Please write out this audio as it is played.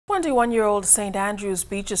21-year-old St. Andrews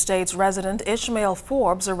Beach Estates resident Ishmael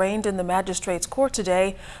Forbes arraigned in the magistrate's court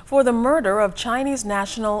today for the murder of Chinese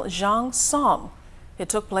national Zhang Song. It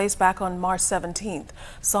took place back on March 17th.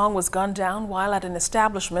 Song was gunned down while at an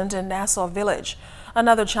establishment in Nassau Village.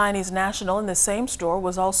 Another Chinese national in the same store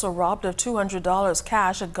was also robbed of $200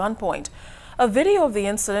 cash at gunpoint. A video of the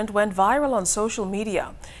incident went viral on social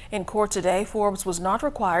media. In court today, Forbes was not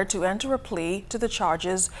required to enter a plea to the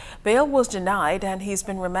charges. Bail was denied and he's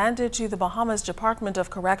been remanded to the Bahamas Department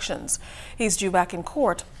of Corrections. He's due back in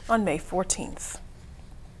court on May 14th.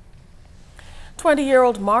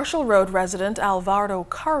 20-year-old Marshall Road resident Alvaro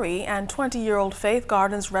Curry and 20-year-old Faith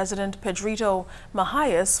Gardens resident Pedrito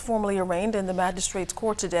Mahias formally arraigned in the magistrate's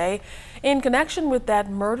court today in connection with that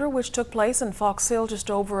murder which took place in Fox Hill just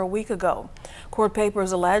over a week ago. Court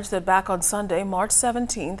papers allege that back on Sunday, March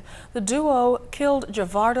 17th, the duo killed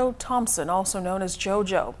Javardo Thompson, also known as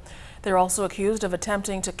JoJo. They're also accused of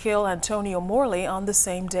attempting to kill Antonio Morley on the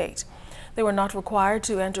same date. They were not required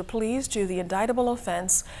to enter pleas to the indictable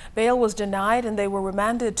offense. Bail was denied and they were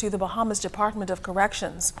remanded to the Bahamas Department of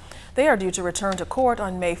Corrections. They are due to return to court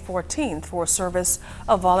on May 14th for service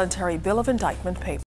of voluntary bill of indictment papers.